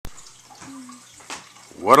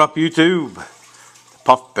What up, YouTube?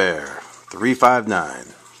 Puff Bear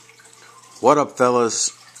 359. What up,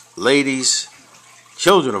 fellas, ladies,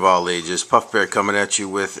 children of all ages? Puff Bear coming at you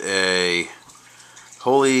with a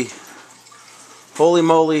holy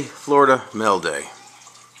moly Florida mail day.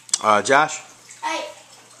 Josh? Hey.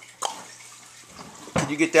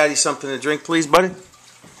 Could you get Daddy something to drink, please, buddy?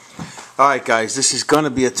 Alright, guys, this is going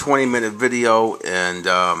to be a 20-minute video, and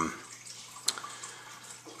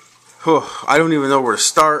I don't even know where to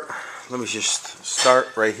start. Let me just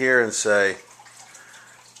start right here and say,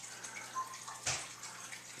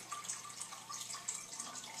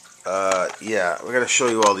 yeah, we're going to show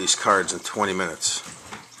you all these cards in 20 minutes.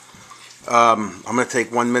 I'm going to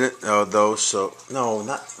take 1 minute, though, so, no,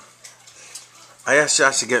 not, I asked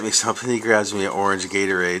Josh to get me something. He grabs me an orange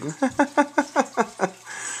Gatorade.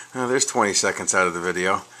 There's 20 seconds out of the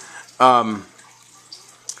video.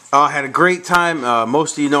 I had a great time.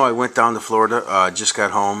 Most of you know I went down to Florida, just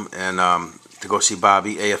got home, and to go see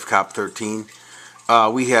Bobby,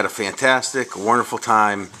 AFCOP13. We had a fantastic, wonderful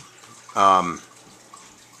time.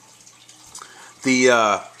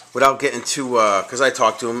 Without getting too, because I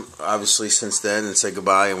talked to him, obviously, since then, and said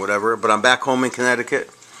goodbye and whatever, but I'm back home in Connecticut.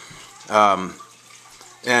 And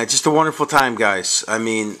just a wonderful time, guys. I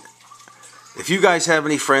mean, if you guys have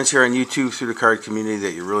any friends here on YouTube through the card community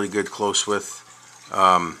that you're really good, close with,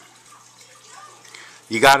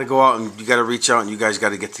 you got to go out and you got to reach out and you guys got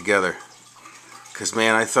to get together. Because,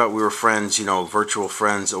 man, I thought we were friends, you know, virtual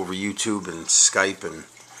friends over YouTube and Skype and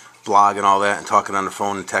blog and all that, and talking on the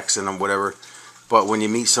phone and texting and whatever. But when you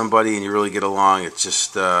meet somebody and you really get along, it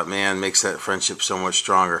just, man, makes that friendship so much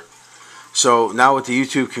stronger. So now with the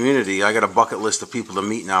YouTube community, I got a bucket list of people to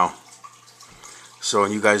meet now. So,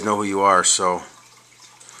 and you guys know who you are. So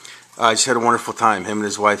I just had a wonderful time. Him and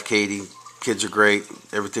his wife, Katie. Kids are great.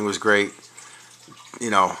 Everything was great. You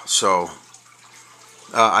know, so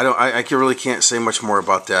I really can't say much more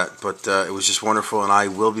about that. But it was just wonderful, and I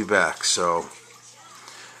will be back. So,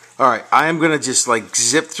 all right, I am gonna just like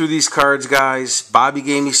zip through these cards, guys. Bobby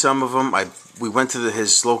gave me some of them. We went to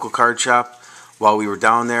his local card shop while we were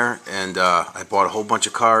down there, and I bought a whole bunch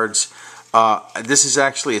of cards. This is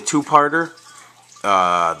actually a two-parter.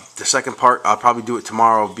 The second part, I'll probably do it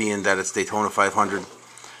tomorrow, being that it's Daytona 500.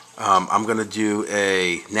 I'm going to do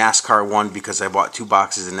a NASCAR one because I bought 2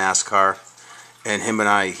 boxes of NASCAR. And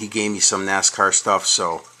he gave me some NASCAR stuff,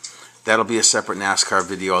 so that'll be a separate NASCAR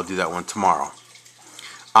video. I'll do that one tomorrow.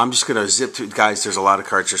 I'm just going to zip through, guys, there's a lot of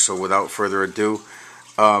cards here, so without further ado,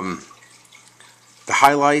 the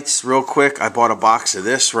highlights, real quick. I bought a box of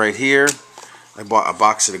this right here. I bought a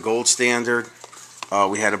box of the Gold Standard.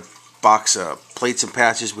 We had a box of plates and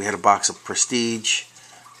patches. We had a box of Prestige.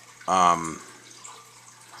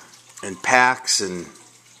 And packs and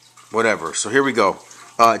whatever. So here we go.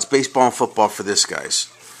 It's baseball and football for this, guys.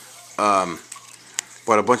 Bought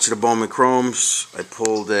a bunch of the Bowman Chromes. I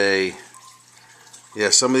pulled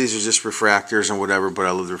some of these are just refractors and whatever, but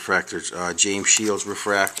I love the refractors. James Shields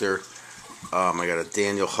refractor. I got a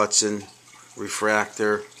Daniel Hudson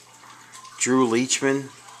refractor. Drew Leachman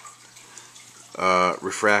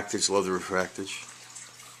refractors. Love the refractors.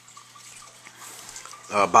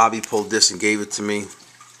 Bobby pulled this and gave it to me.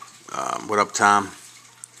 What up, Tom?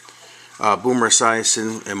 Boomer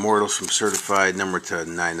Esiason, Immortals from Certified, number to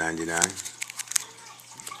 999.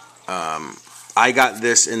 I got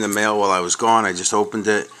this in the mail while I was gone. I just opened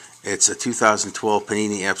it. It's a 2012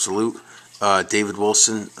 Panini Absolute. David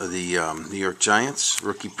Wilson of the New York Giants.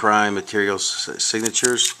 Rookie Prime Materials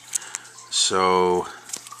Signatures. So,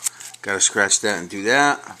 got to scratch that and do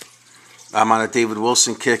that. I'm on a David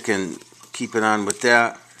Wilson kick and keep it on with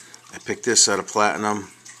that. I picked this out of Platinum.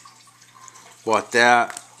 Bought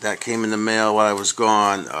that. That came in the mail while I was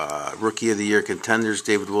gone. Rookie of the Year Contenders,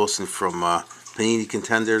 David Wilson from Panini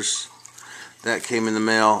Contenders. That came in the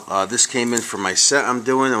mail. This came in for my set I'm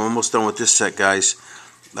doing. I'm almost done with this set, guys.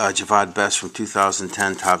 Javad Best from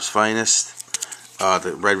 2010 Topps Finest.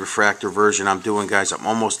 The red refractor version I'm doing, guys. I'm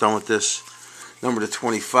almost done with this. Number to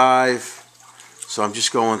 25. So I'm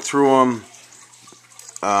just going through them.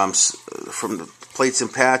 From the plates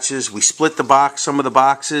and patches. We split the box, some of the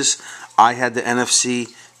boxes. I had the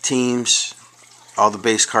NFC teams, all the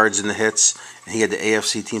base cards and the hits, and he had the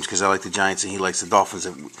AFC teams because I like the Giants and he likes the Dolphins.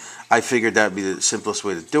 I figured that would be the simplest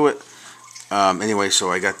way to do it. Anyway,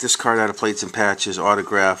 so I got this card out of plates and patches,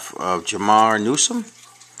 autograph of Jamar Newsom.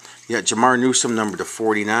 Yeah, Jamar Newsom, number to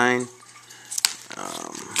 49.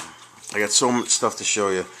 I got so much stuff to show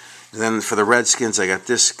you. And then for the Redskins, I got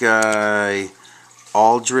this guy,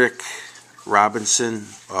 Aldrick Robinson,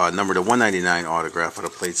 number to 199 autograph out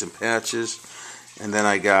of plates and patches. And then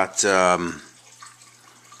I got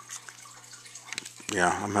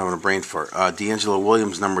Yeah, I'm having a brain fart. D'Angelo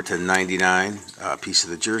Williams, number to 99. Piece of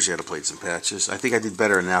the jersey. I had plates and patches. I think I did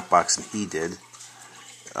better in that box than he did.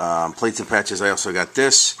 Plates and patches, I also got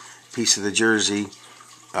this. Piece of the jersey.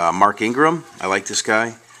 Mark Ingram. I like this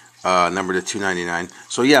guy. Number to 299.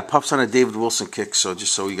 So yeah, Puff's on a David Wilson kick, so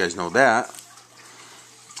just so you guys know that.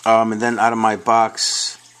 And then out of my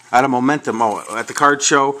box, out of Momentum, at the card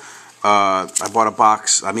show, I bought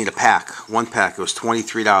a pack. One pack. It was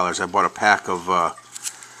 $23. I bought a pack of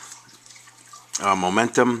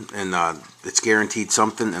Momentum, and it's guaranteed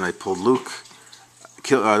something, and I pulled Luke.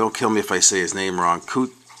 Don't kill me if I say his name wrong.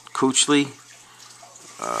 Kuechly.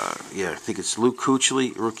 Yeah, I think it's Luke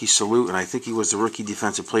Kuechly, rookie salute, and I think he was the rookie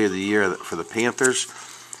defensive player of the year for the Panthers.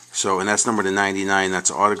 So, and that's number to 99. That's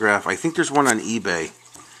an autograph. I think there's one on eBay,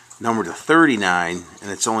 number to 39,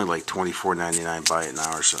 and it's only like $24.99. Buy it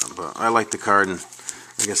now or something. But I like the card, and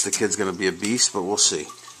I guess the kid's going to be a beast, but we'll see.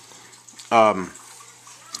 All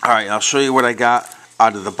right, I'll show you what I got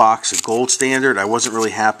out of the box of Gold Standard. I wasn't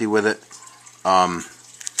really happy with it.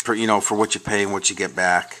 For what you pay and what you get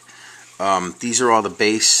back. These are all the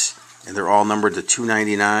base, and they're all numbered to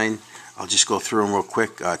 299. I'll just go through them real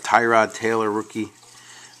quick. Tyrod Taylor, rookie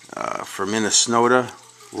for Minnesota.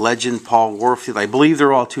 Legend Paul Warfield. I believe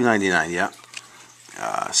they're all 299. Yeah.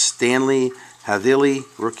 Stanley Havili,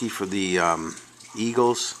 rookie for the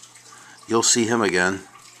Eagles. You'll see him again.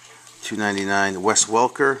 299. Wes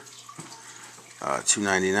Welker.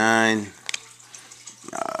 299.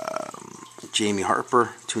 Jamie Harper,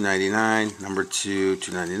 299. Number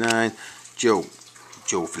 299. Joe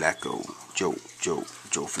Flacco. Joe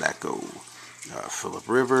Flacco. Phillip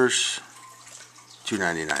Rivers,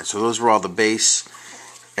 299. So those were all the base.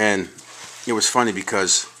 And it was funny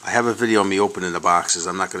because I have a video of me opening the boxes.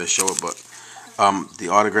 I'm not going to show it, but the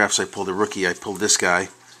autographs I pulled a rookie. I pulled this guy,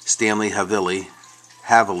 Stanley Havili,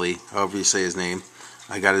 however you say his name.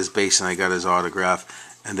 I got his base and I got his autograph.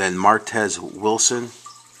 And then Martez Wilson.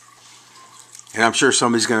 And I'm sure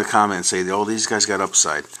somebody's going to comment and say, oh, these guys got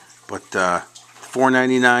upside. But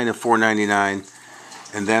 $4.99 and $4.99.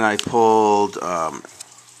 And then I pulled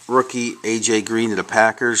rookie A.J. Green of the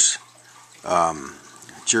Packers.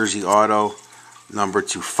 Jersey auto, number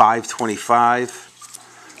to 525.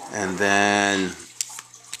 And then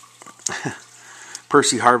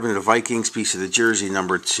Percy Harvin of the Vikings, piece of the jersey,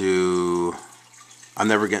 number to, I'm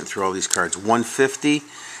never getting through all these cards, 150.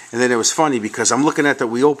 And then it was funny because I'm looking at that.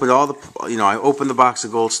 We opened all the, I opened the box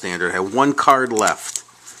of Gold Standard. I had one card left,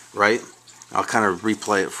 right? I'll kind of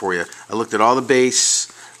replay it for you. I looked at all the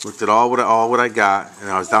base, looked at all what I got, and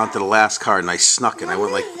I was down to the last card, and I snuck it. I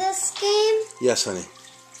went like this game. Yes, honey.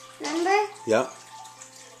 Remember? Yep.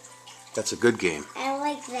 That's a good game. I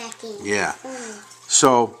like that game. Yeah.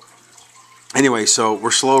 So, anyway, so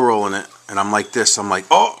we're slow rolling it, and I'm like this. I'm like,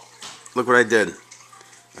 oh, look what I did.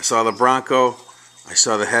 I saw the Bronco. I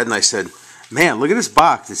saw the head and I said, man, look at this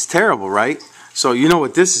box. It's terrible, right? So you know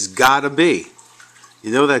what this has got to be.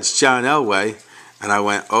 You know that's John Elway. And I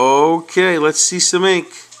went, okay, let's see some ink.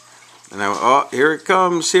 And I went, oh, here it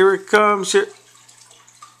comes, here it comes, here.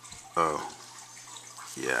 Oh,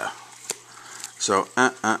 yeah. So,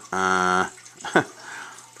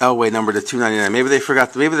 Elway number to 299. Maybe they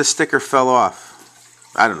forgot, maybe the sticker fell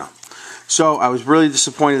off. I don't know. So I was really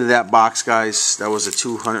disappointed in that box, guys. That was a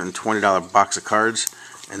 $220 box of cards,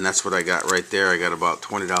 and that's what I got right there. I got about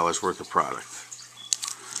 $20 worth of product.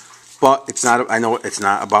 But it's not. I know it's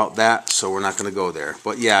not about that, so we're not going to go there.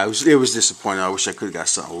 But yeah, it was disappointing. I wish I could have got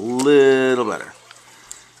something a little better.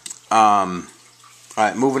 All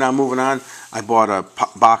right, moving on. I bought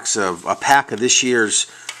a pack of this year's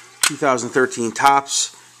 2013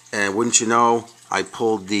 Topps, and wouldn't you know, I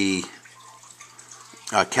pulled the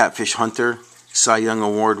Catfish Hunter Cy Young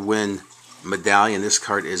Award win medallion. This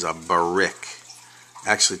card is a brick.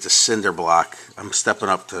 Actually, it's a cinder block. I'm stepping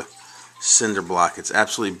up to cinder block. It's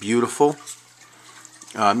absolutely beautiful.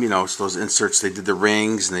 It's those inserts. They did the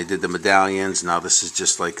rings and they did the medallions. Now this is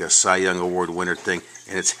just like a Cy Young Award winner thing,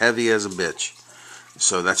 and it's heavy as a bitch.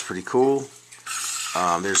 So that's pretty cool.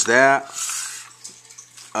 There's that.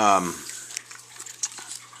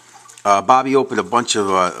 Bobby opened a bunch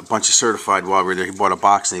of certified while we were there. He bought a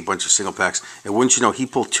box and a bunch of single packs. And wouldn't you know, he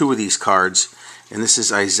pulled two of these cards. And this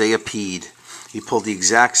is Isaiah Peed. He pulled the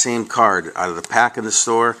exact same card out of the pack in the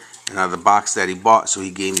store and out of the box that he bought. So he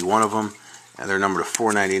gave me one of them. And they're numbered to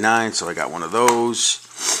 $4.99. So I got one of those.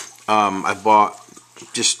 I bought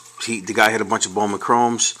the guy had a bunch of Bowman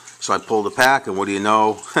Chromes. So I pulled a pack. And what do you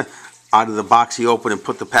know? Out of the box he opened and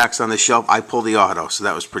put the packs on the shelf, I pulled the auto. So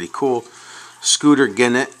that was pretty cool. Scooter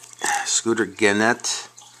Gennett.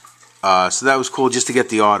 So that was cool just to get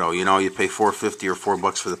the auto. You pay $4.50 or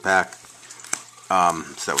 $4 for the pack.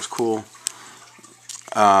 So that was cool.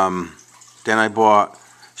 Then I bought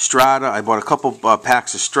Strata. I bought a couple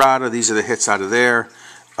packs of Strata. These are the hits out of there.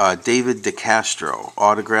 David DeCastro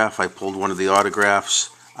autograph. I pulled one of the autographs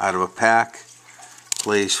out of a pack.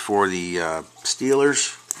 Plays for the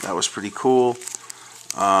Steelers. That was pretty cool.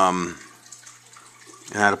 And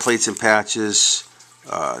out of plates and patches,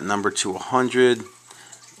 number 200,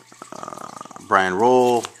 Brian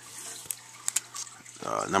Roll.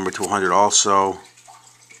 Number 200 also,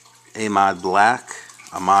 Ahmad Black.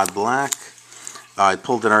 I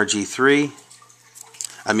pulled an RG3.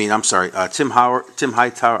 Tim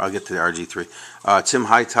Hightower. I'll get to the RG3. Tim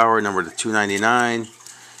Hightower, number 299.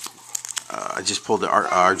 I just pulled the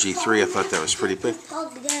RG3. I thought that was pretty big.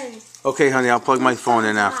 Okay, honey, I'll plug my phone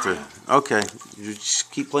in after. Okay, you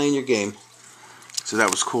just keep playing your game. So that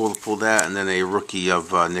was cool to pull that. And then a rookie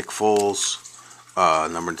of Nick Foles,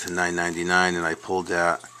 number to 999, and I pulled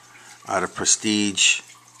that out of Prestige.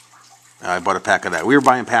 I bought a pack of that. We were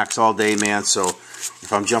buying packs all day, man, so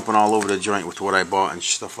if I'm jumping all over the joint with what I bought and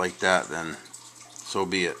stuff like that, then so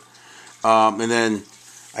be it. And then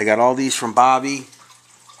I got all these from Bobby.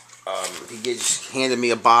 He just handed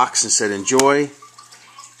me a box and said, enjoy.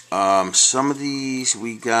 Some of these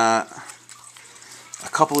we got, a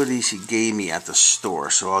couple of these he gave me at the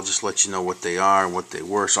store, so I'll just let you know what they are and what they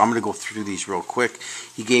were. So I'm going to go through these real quick.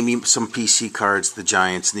 He gave me some PC cards, the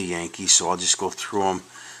Giants and the Yankees, so I'll just go through them.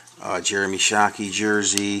 Jeremy Shockey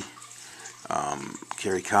jersey,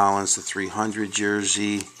 Kerry Collins, the 300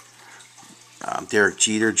 jersey, Derek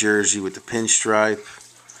Jeter jersey with the pinstripe,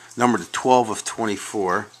 number 12 of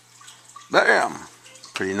 24. Bam!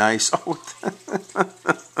 Pretty nice. Oh,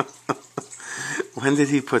 when did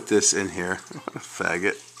he put this in here? What a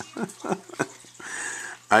faggot.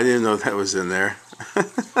 I didn't know that was in there.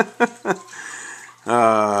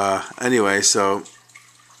 Anyway, so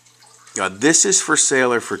this is for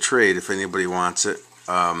sale or for trade if anybody wants it.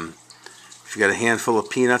 If you got a handful of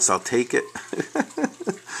peanuts, I'll take it.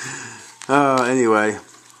 Anyway.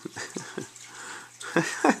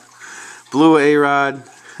 Blue A-Rod.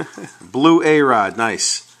 Blue A-Rod,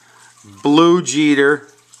 nice. Blue Jeter.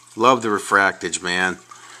 Love the refractage, man.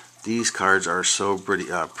 These cards are so pretty,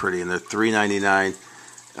 and they're $3.99.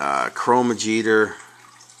 Chroma Jeter.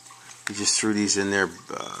 He just threw these in there.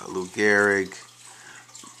 Lou Gehrig.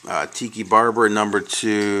 Tiki Barber, number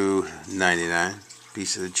 299.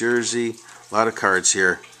 Piece of the jersey. A lot of cards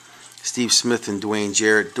here. Steve Smith and Dwayne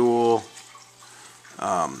Jarrett duel.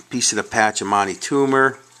 Piece of the patch of Monty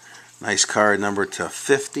Toomer. Nice card, number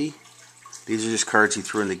 50. These are just cards he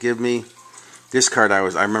threw in to give me. This card, I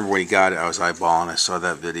remember when he got it, I was eyeballing. I saw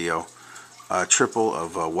that video. Triple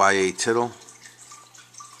of Y.A. Tittle.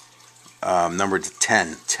 Number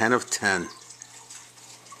 10. 10 of 10.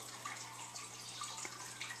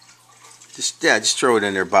 Just throw it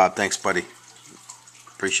in there, Bob. Thanks, buddy.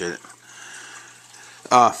 Appreciate it.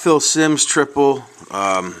 Phil Simms triple.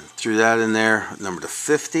 Threw that in there. Number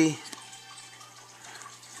 50.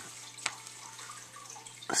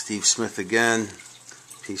 Steve Smith again.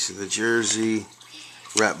 Piece of the jersey.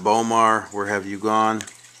 Rhett Bomar. Where have you gone?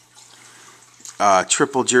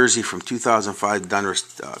 Triple jersey from 2005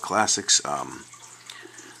 Donruss Classics.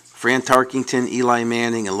 Fran Tarkington, Eli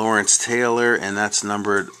Manning, and Lawrence Taylor, and that's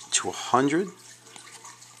numbered to 100.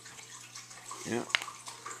 Yeah.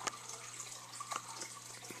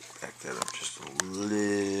 Back that up just a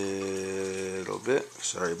little bit.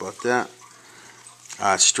 Sorry about that.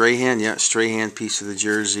 Strahan, yeah, Strahan, piece of the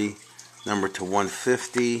jersey, number to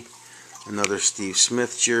 150. Another Steve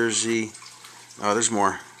Smith jersey. Oh, there's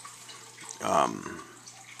more.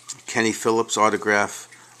 Kenny Phillips autograph.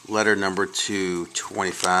 Letter number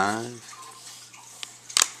 225.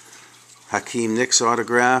 Hakeem Nicks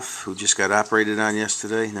autograph, who just got operated on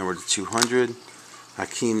yesterday, number 200.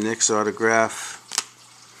 Hakeem Nicks autograph.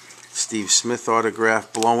 Steve Smith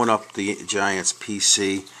autograph, blowing up the Giants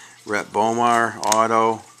PC. Rhett Bomar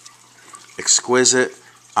auto. Exquisite.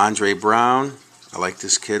 Andre Brown. I like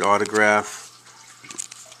this kid autograph.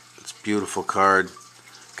 It's a beautiful card.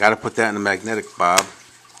 Got to put that in the magnetic, Bob.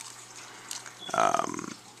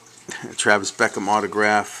 Travis Beckham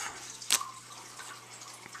autograph.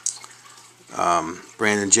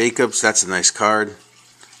 Brandon Jacobs, that's a nice card.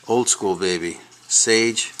 Old school, baby.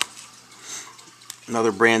 Sage.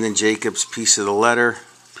 Another Brandon Jacobs, piece of the letter.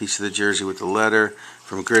 Piece of the jersey with the letter.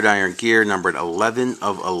 From Gridiron Gear, numbered 11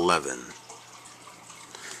 of 11.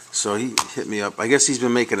 So he hit me up. I guess he's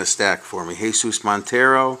been making a stack for me. Jesus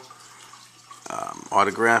Montero.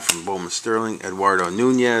 Autograph from Bowman Sterling. Eduardo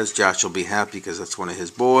Nunez. Josh will be happy because that's one of his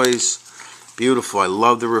boys. Beautiful. I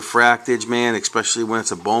love the refractage, man, especially when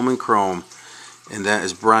it's a Bowman Chrome. And that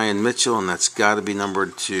is Brian Mitchell, and that's got to be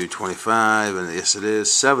numbered to 25, and yes it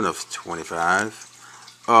is, 7 of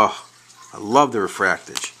 25. Oh, I love the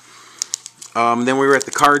refractage. Then we were at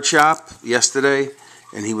the card shop yesterday,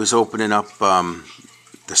 and he was opening up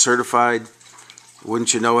the certified.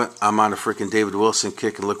 Wouldn't you know it, I'm on a freaking David Wilson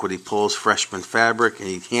kick, and look what he pulls, freshman fabric, and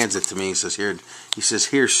he hands it to me. He says,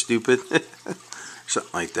 here, stupid.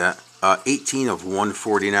 Something like that. 18 of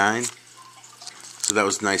 149. So that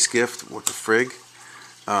was a nice gift. What the frig?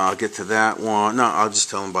 I'll get to that one. No, I'll just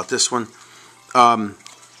tell him about this one. The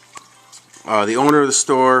owner of the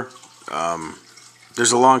store,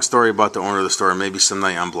 there's a long story about the owner of the store. Maybe some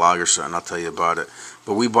night on blog or something, I'll tell you about it.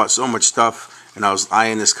 But we bought so much stuff, and I was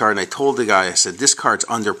eyeing this card, and I told the guy, I said, this card's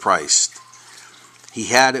underpriced. He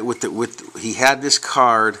had it he had this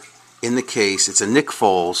card in the case. It's a Nick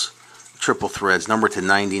Foles triple threads, numbered to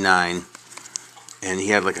 99, and he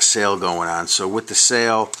had like a sale going on. So with the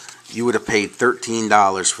sale, you would have paid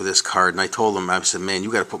 $13 for this card. And I told him, I said, man,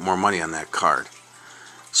 you got to put more money on that card.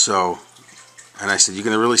 So, and I said, you're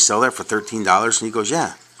going to really sell that for $13? And he goes,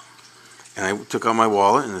 yeah. And I took out my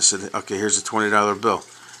wallet and I said, okay, here's a $20 bill.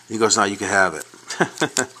 He goes, no, you can have it.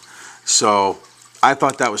 So I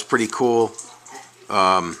thought that was pretty cool.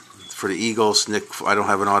 For the Eagles, Nick, I don't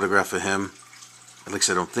have an autograph of him. At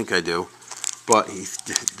least I don't think I do. But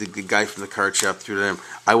the guy from the card shop threw it at him.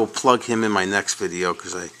 I will plug him in my next video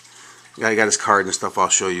because I got his card and stuff I'll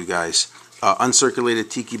show you guys. Uncirculated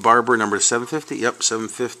Tiki Barber, number 750. Yep,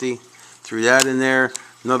 750. Threw that in there.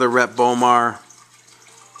 Another Rep Bomar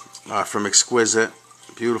from Exquisite.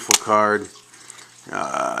 Beautiful card.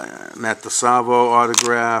 Matt DeSalvo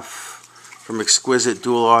autograph from Exquisite.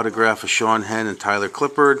 Dual autograph of Sean Henn and Tyler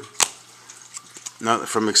Clippard. Not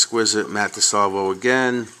from Exquisite. Matt DeSalvo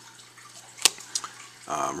again.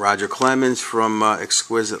 Roger Clemens from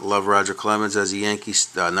Exquisite. Love Roger Clemens as a Yankee,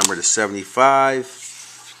 number to 75.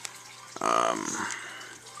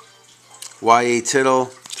 Y.A. Tittle,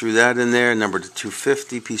 threw that in there, number to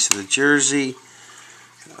 250, piece of the jersey.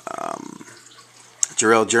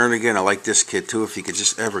 Jarrell Jernigan, I like this kid too, if he could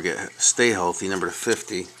just ever stay healthy, number to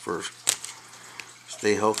 50, for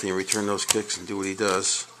stay healthy and return those kicks and do what he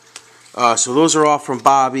does. So those are all from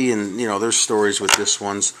Bobby, and you know, there's stories with this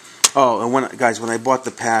ones. Oh, and when I bought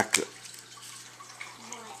the pack,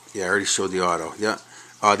 yeah, I already showed the auto. Yeah,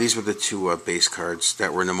 these were the two base cards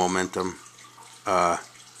that were in the momentum. The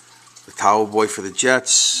Towel Boy for the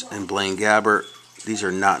Jets and Blaine Gabbert. These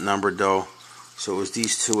are not numbered though, so it was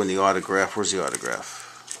these two in the autograph. Where's the autograph?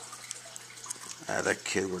 That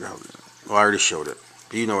kid. Well, I already showed it,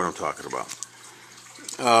 but you know what I'm talking about.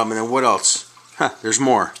 And then what else? There's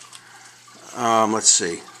more. Let's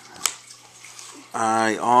see.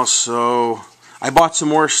 I bought some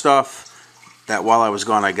more stuff that while I was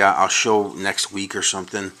gone I'll show next week or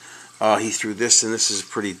something. He threw this, and this is a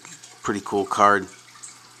pretty cool card.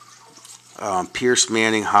 Pierce,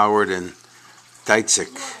 Manning, Howard, and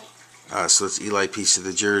Deitzik. So it's Eli, piece of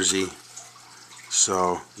the jersey.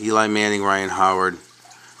 So Eli Manning, Ryan Howard,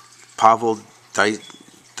 Pavel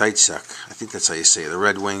Deitzik. I think that's how you say it. The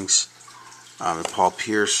Red Wings. And Paul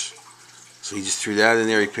Pierce. So he just threw that in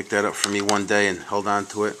there. He picked that up for me one day and held on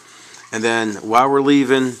to it. And then while we're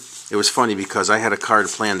leaving, it was funny because I had a card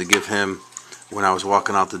planned to give him when I was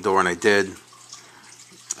walking out the door, and I did.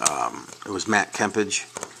 It was Matt Kempage.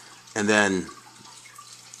 And then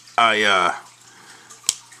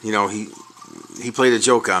he played a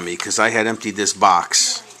joke on me because I had emptied this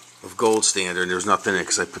box of Gold Standard and there was nothing in it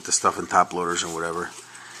because I put the stuff in top loaders and whatever.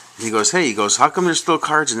 And he goes, hey, how come there's still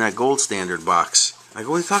cards in that Gold Standard box? I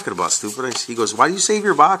go, what are you talking about, stupid? He goes, why do you save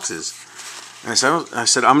your boxes? And I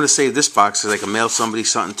said, I'm going to save this box so I can mail somebody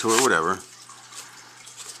something to it, whatever.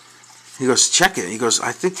 He goes, check it. He goes,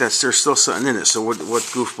 I think there's still something in it. So what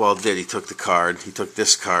goofball did, he took the card, he took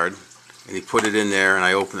this card, and he put it in there, and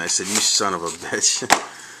I opened it. I said, you son of a bitch.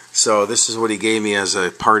 So this is what he gave me as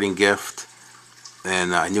a parting gift,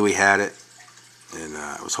 and I knew he had it, and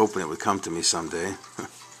I was hoping it would come to me someday.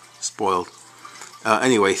 Spoiled.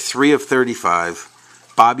 Anyway, 3 of 35.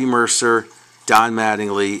 Bobby Mercer, Don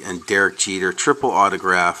Mattingly, and Derek Jeter. Triple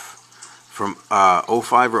autograph from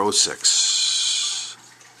 05 or 06.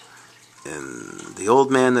 And the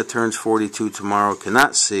old man that turns 42 tomorrow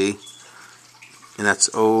cannot see. And that's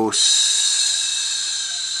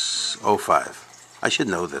 05. I should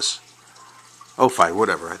know this. 05,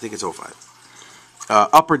 whatever. I think it's 05.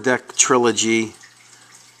 Upper Deck Trilogy.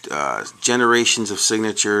 Generations of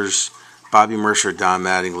Signatures. Bobby Mercer, Don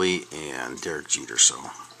Mattingly, and Derek Jeter.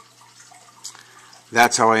 So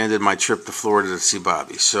that's how I ended my trip to Florida to see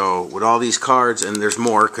Bobby. So with all these cards, and there's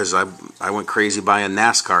more because I went crazy buying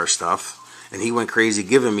NASCAR stuff, and he went crazy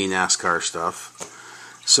giving me NASCAR stuff.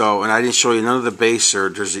 So, and I didn't show you none of the base, or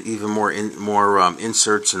there's even more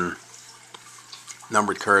inserts and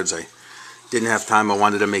numbered cards. I didn't have time. I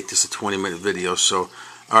wanted to make this a 20-minute video. So,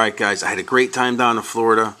 all right, guys, I had a great time down in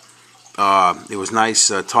Florida. It was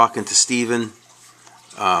nice talking to Steven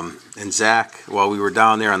and Zach while we were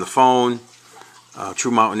down there on the phone.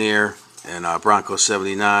 True Mountaineer and Bronco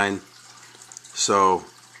 79. So,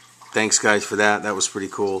 thanks, guys, for that. That was pretty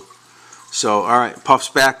cool. So, all right, Puff's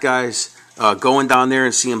back, guys. Going down there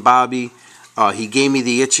and seeing Bobby. He gave me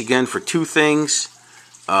the itch again for 2 things.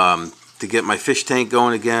 To get my fish tank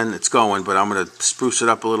going again. It's going, but I'm going to spruce it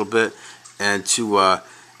up a little bit. And to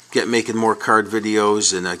get making more card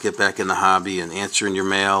videos and get back in the hobby and answering your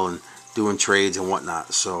mail and doing trades and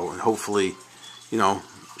whatnot. So, and hopefully, you know,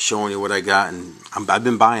 showing you what I got. And I've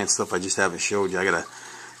been buying stuff I just haven't showed you. I got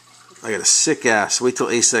a sick ass. Wait till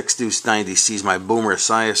Asex Deuce 90 sees my Boomer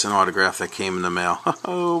Esiason autograph that came in the mail.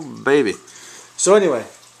 Oh, baby. So anyway,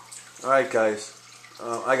 all right, guys.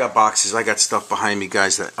 I got boxes. I got stuff behind me,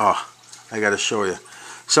 guys, that, I got to show you.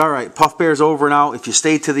 So, all right, Puff Bear's over now. If you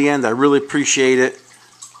stayed to the end, I really appreciate it.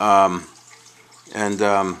 Man,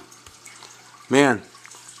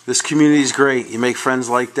 this community is great. You make friends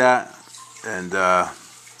like that, and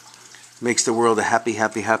makes the world a happy,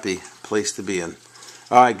 happy, happy place to be in.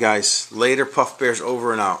 All right, guys. Later. Puff Bear's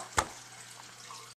over and out.